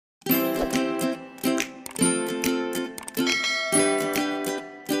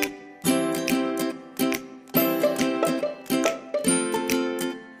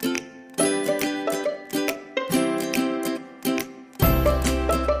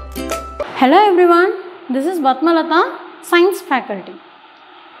Hello everyone, this is Batmalata, Science Faculty.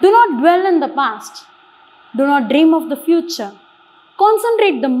 Do not dwell in the past. Do not dream of the future.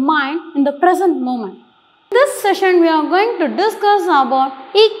 Concentrate the mind in the present moment. In this session, we are going to discuss about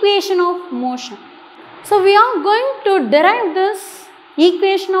equation of motion. So, we are going to derive this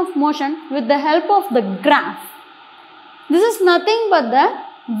equation of motion with the help of the graph. This is nothing but the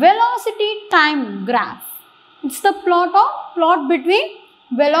velocity time graph. It's the plot between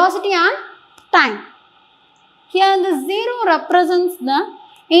velocity and time. Here the 0 represents the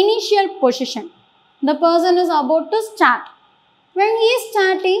initial position. The person is about to start. When he is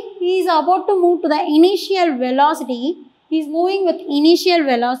starting, he is about to move to the initial velocity. He is moving with initial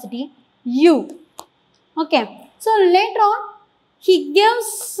velocity u. Okay. So later on, he gives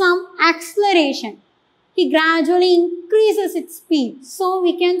some acceleration. He gradually increases its speed. So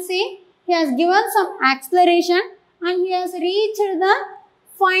we can say he has given some acceleration and he has reached the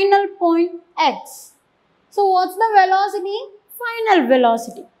final point x. So what's the velocity? Final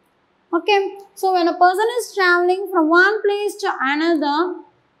velocity. Okay. So when a person is traveling from one place to another,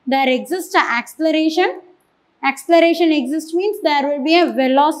 there exists an acceleration. Acceleration exists means there will be a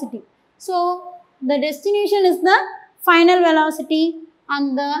velocity. So the destination is the final velocity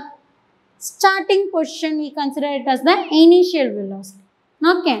and the starting position we consider it as the initial velocity.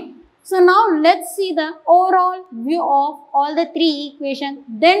 Okay. So now let's see the overall view of all the three equations.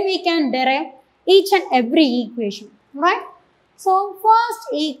 Then we can derive each and every equation. Right. So first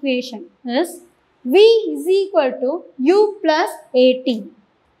equation is V is equal to U plus AT.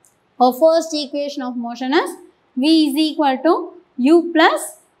 Our first equation of motion is V is equal to U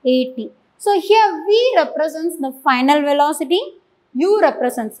plus AT. So here V represents the final velocity, U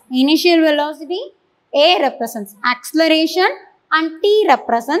represents initial velocity, A represents acceleration and T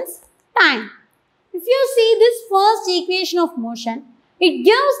represents time. If you see this first equation of motion, it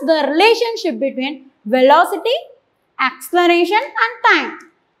gives the relationship between velocity, acceleration and time.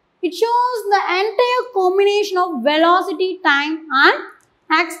 It shows the entire combination of velocity, time and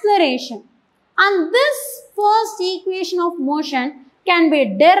acceleration. And this first equation of motion can be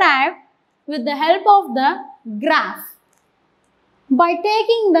derived with the help of the graph. By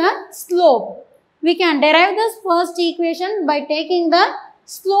taking the slope, we can derive this first equation by taking the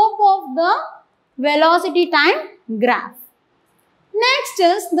slope of the velocity time graph. Next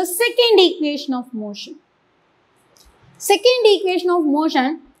is the second equation of motion. Second equation of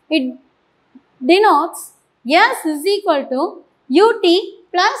motion, it denotes S is equal to ut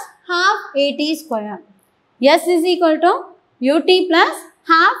plus half at square. S is equal to ut plus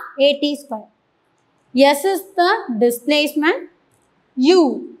half at square. S is the displacement,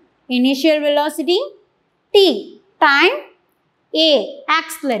 u initial velocity, t time, a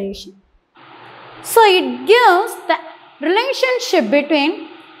acceleration. So it gives the relationship between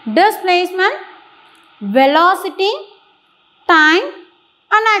displacement, velocity, time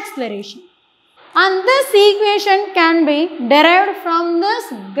and acceleration. And this equation can be derived from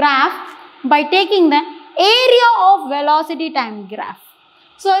this graph by taking the area of velocity time graph.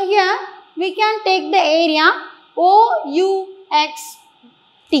 So here we can take the area OUXT.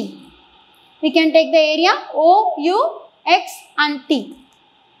 We can take the area OUX and T.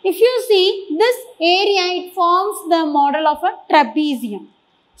 If you see this area, it forms the model of a trapezium.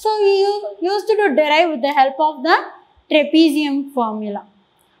 So we used to derive with the help of the trapezium formula.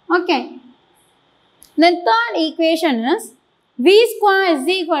 Okay. Then third equation is V square is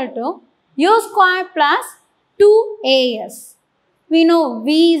equal to U square plus 2AS. We know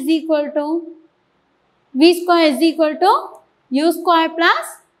V square is equal to U square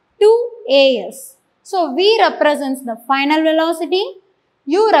plus 2AS. So V represents the final velocity,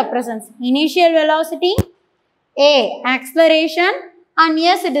 U represents initial velocity, A acceleration and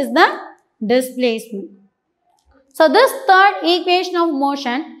S it is the displacement. So this third equation of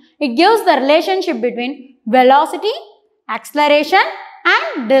motion, it gives the relationship between velocity, acceleration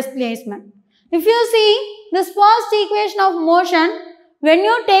and displacement. If you see this first equation of motion, when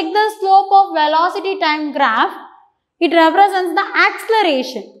you take the slope of velocity time graph, it represents the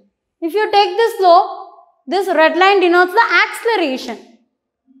acceleration. If you take the slope, this red line denotes the acceleration.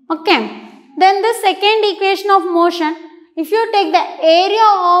 Okay. Then the second equation of motion, if you take the area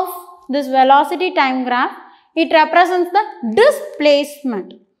of this velocity time graph, it represents the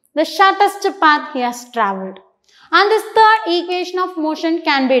displacement, the shortest path he has travelled. And this third equation of motion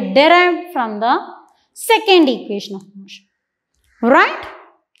can be derived from the second equation of motion. Right?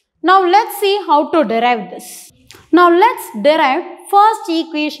 Now let's see how to derive this. Now let's derive first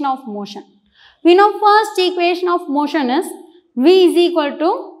equation of motion. We know first equation of motion is V is equal to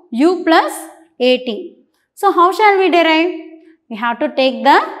U plus AT. So how shall we derive? We have to take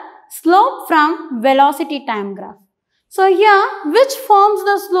the slope from velocity time graph. So here, which forms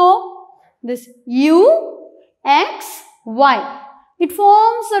the slope? This u, x, y. It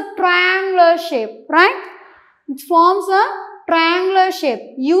forms a triangular shape, right? It forms a triangular shape,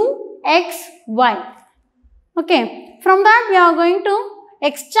 u, x, y. Okay, from that we are going to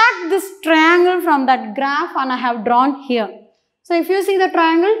extract this triangle from that graph, and I have drawn here. So if you see the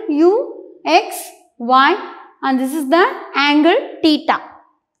triangle u, x, y, and this is the angle theta.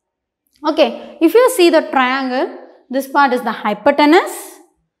 Okay, if you see the triangle, this part is the hypotenuse,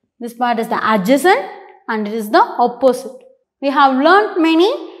 this part is the adjacent, and it is the opposite. We have learnt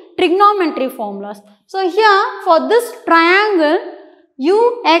many trigonometry formulas. So here for this triangle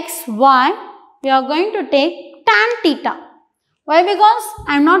u, x, y, we are going to take tan theta. Why? Because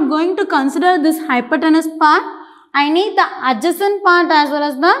I am not going to consider this hypotenuse part. I need the adjacent part as well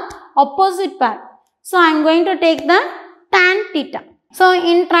as the opposite part. So I am going to take the tan theta. So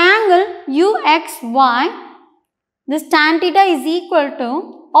in triangle u, x, y, this tan theta is equal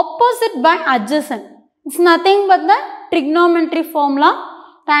to opposite by adjacent. It's nothing but the trigonometry formula.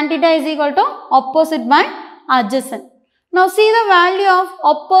 Tan theta is equal to opposite by adjacent. Now see the value of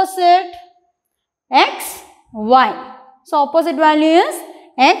opposite x, y. So opposite value is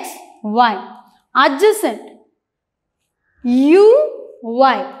x, y. Adjacent u,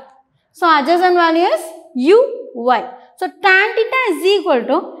 y. So adjacent value is u, y. So tan theta is equal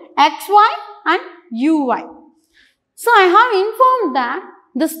to x, y and u, y. So I have informed that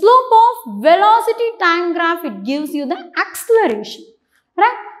the slope of velocity time graph, it gives you the acceleration,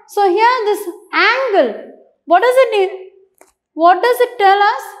 right? So here this angle, what does it tell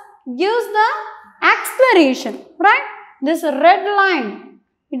us? Gives the acceleration, right? This red line,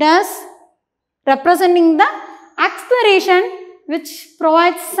 it is representing the acceleration which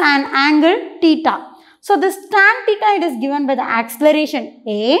provides an angle theta. So this tan theta, it is given by the acceleration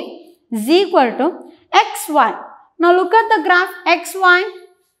A is equal to xy. Now look at the graph xy,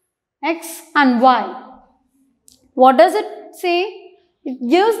 x and y. What does it say? It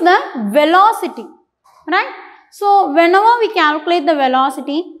gives the velocity, right? So whenever we calculate the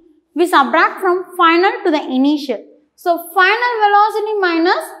velocity, we subtract from final to the initial. So final velocity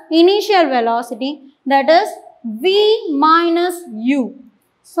minus initial velocity, that is v minus u.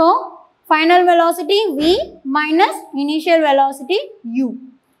 So final velocity v minus initial velocity u.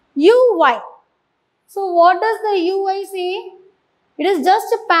 uy. So what does the uy say? It is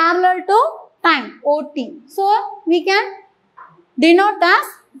just parallel to time, ot. So we can denote as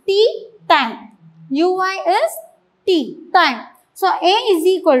t time. uy is t time. So a is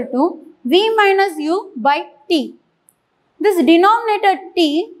equal to v minus u by t. This denominator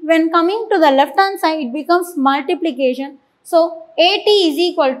t, when coming to the left hand side, it becomes multiplication. So at is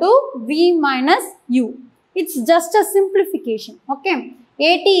equal to v minus u. It's just a simplification. Okay.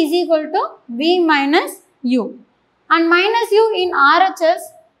 At is equal to v minus u. And minus u in RHS,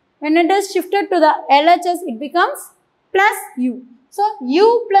 when it is shifted to the LHS, it becomes plus u. So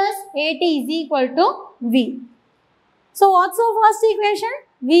u plus at is equal to v. So what's the first equation?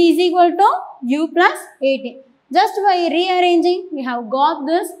 V is equal to u plus at. Just by rearranging, we have got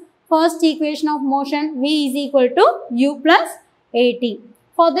this first equation of motion, v is equal to u plus at.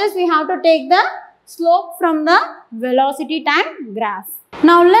 For this, we have to take the slope from the velocity time graph.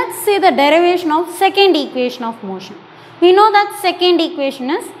 Now let's see the derivation of second equation of motion. We know that second equation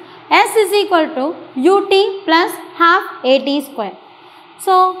is s is equal to ut plus half at square.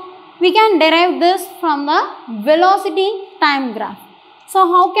 So we can derive this from the velocity time graph. So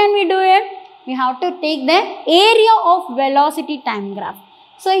how can we do it? We have to take the area of velocity time graph.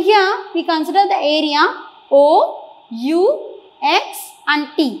 So here we consider the area O, U, X and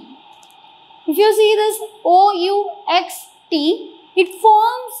T. If you see this O, U, X, T, it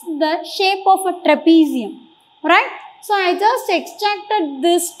forms the shape of a trapezium, right? So I just extracted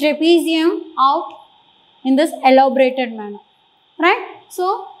this trapezium out in this elaborated manner, right?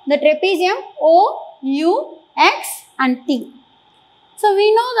 So the trapezium O, U, X and T. So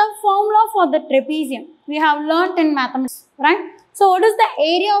we know the formula for the trapezium. We have learnt in mathematics, right? So what is the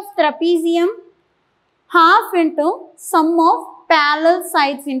area of trapezium? Half into sum of parallel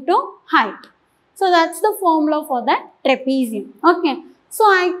sides into height. So that's the formula for the trapezium. Okay. So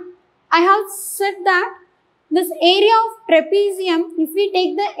I have said that this area of trapezium, if we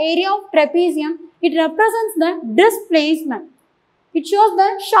take the area of trapezium, it represents the displacement. It shows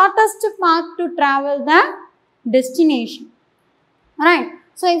the shortest path to travel the destination. Right.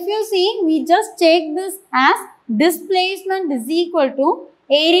 So if you see, we just take this as displacement is equal to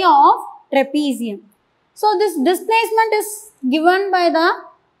area of trapezium. So this displacement is given by the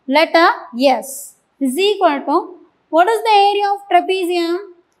letter S is equal to, what is the area of trapezium?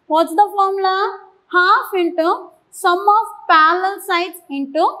 What's the formula? Half into sum of parallel sides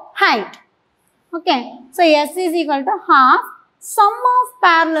into height. Okay. So S is equal to half sum of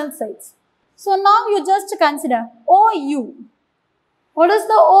parallel sides. So now you just consider OU. What is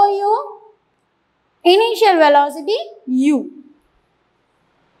the OU? Initial velocity U.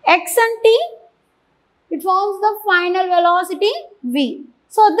 X and T, it forms the final velocity V.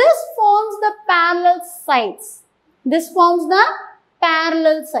 So this forms the parallel sides. This forms the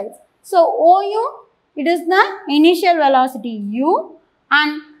parallel sides. So OU, it is the initial velocity U,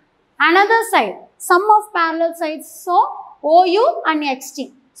 and another side, sum of parallel sides, so OU and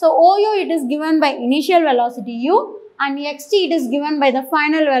XT. So OU, it is given by initial velocity U, and XT, it is given by the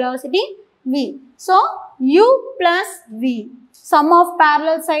final velocity V. So U plus V. Sum of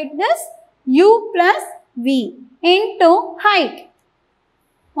parallel side is U plus V into height.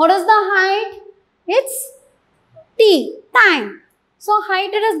 What is the height? It's T, time. So height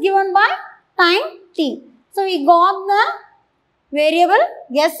it is given by time T. So we got the variable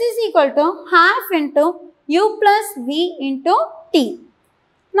S is equal to half into U plus V into T.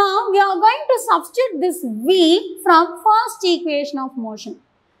 Now we are going to substitute this V from first equation of motion.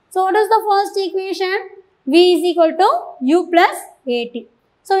 So what is the first equation? V is equal to U plus AT.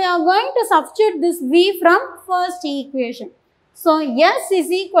 So we are going to substitute this V from first equation. So S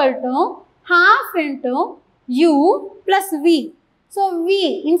is equal to half into U plus V. So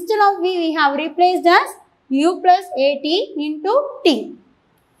V, instead of V, we have replaced as U plus AT into T.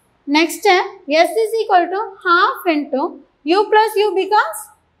 Next step, S is equal to half into U plus U becomes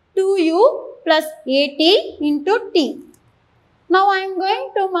 2U plus AT into T. Now I am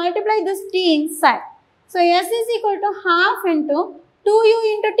going to multiply this T inside. So S is equal to half into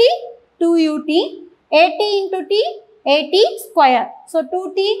 2U into T, 2UT, AT into T, AT square. So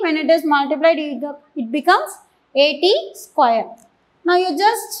 2T, when it is multiplied, it becomes AT square. Now you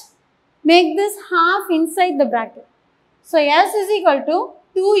just make this half inside the bracket. So S is equal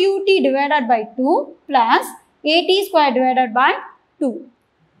to 2UT divided by 2 plus AT square divided by 2.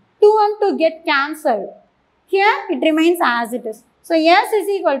 2 and 2 get cancelled. Here it remains as it is. So S is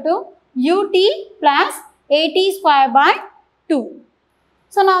equal to UT plus AT square by 2.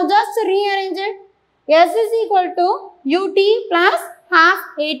 So now just rearrange it. S is equal to UT plus half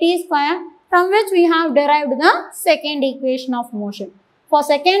AT square, from which we have derived the second equation of motion. For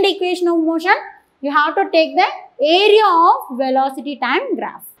second equation of motion, you have to take the area of velocity time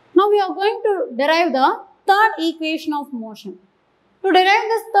graph. Now we are going to derive the third equation of motion. To derive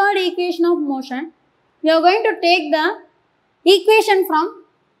this third equation of motion, we are going to take the equation from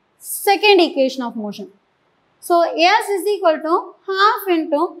second equation of motion. So S is equal to half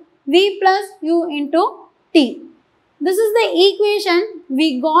into V plus U into T. This is the equation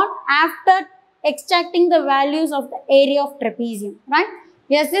we got after extracting the values of the area of trapezium, right?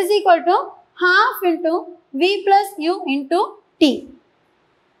 S is equal to half into V plus U into T.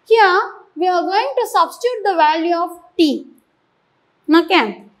 Here we are going to substitute the value of T.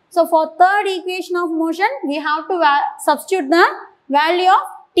 Okay. So for third equation of motion, we have to substitute the value of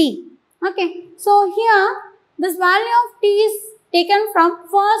T. Okay. So here this value of T is taken from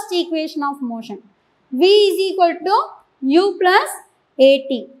first equation of motion. V is equal to U plus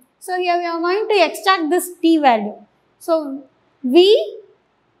AT. So here we are going to extract this T value. So V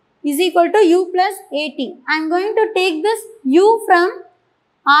is equal to U plus AT. I am going to take this U from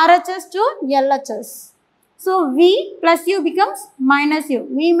RHS to LHS. So V plus U becomes minus U.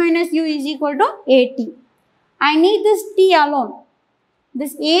 V minus U is equal to AT. I need this T alone.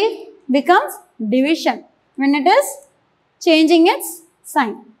 This A becomes division when it is changing its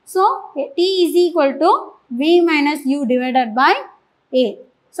sign. So T is equal to V minus U divided by A.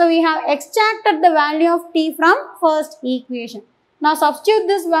 So we have extracted the value of T from first equation. Now substitute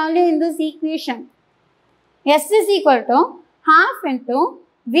this value in this equation. S is equal to half into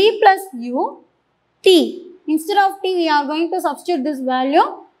V plus U T. Instead of T, we are going to substitute this value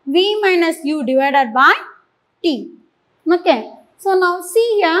V minus U divided by T. Okay. So now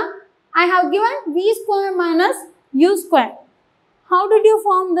see here, I have given V square minus U square. How did you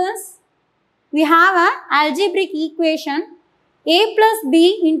form this? We have an algebraic equation. A plus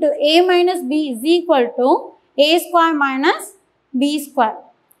B into A minus B is equal to A square minus B square.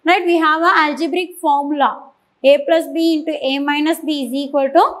 Right? We have an algebraic formula. A plus B into A minus B is equal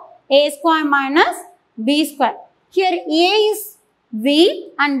to A square minus B square. Here A is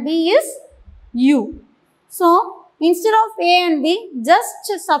V and B is U. So instead of A and B,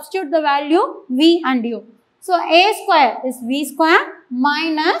 just substitute the value V and U. So A square is V square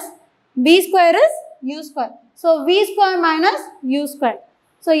minus B square is U square. So V square minus U square.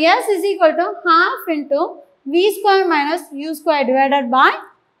 So S is equal to half into V square minus U square divided by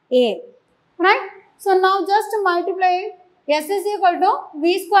A. Right? So now just multiply it. S is equal to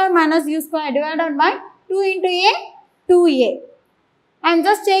V square minus U square divided by 2 into A, 2A. I am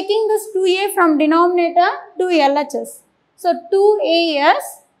just taking this 2A from denominator to LHS. So 2A is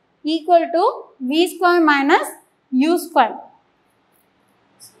equal to V square minus U square.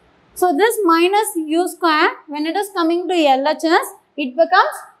 So this minus U square, when it is coming to LHS, it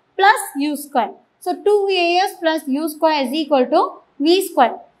becomes plus U square. So 2AS plus U square is equal to V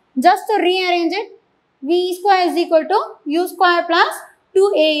square. Just to rearrange it, V square is equal to U square plus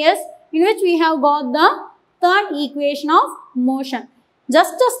 2AS, in which we have got the third equation of motion.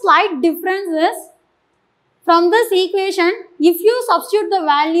 Just a slight difference is, from this equation, if you substitute the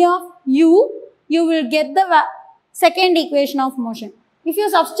value of U, you will get the second equation of motion. If you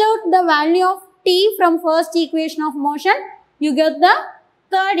substitute the value of T from first equation of motion, you get the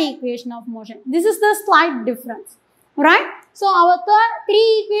third equation of motion. This is the slight difference, right? So our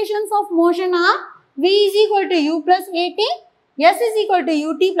three equations of motion are V is equal to U plus AT, S is equal to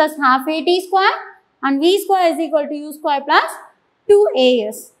UT plus half AT square, and V square is equal to U square plus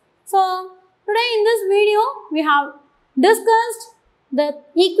 2AS. So today in this video, we have discussed the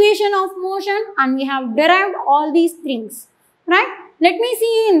equation of motion and we have derived all these things, right? Let me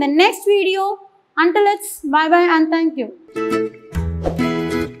see you in the next video. Until it's bye bye and thank you.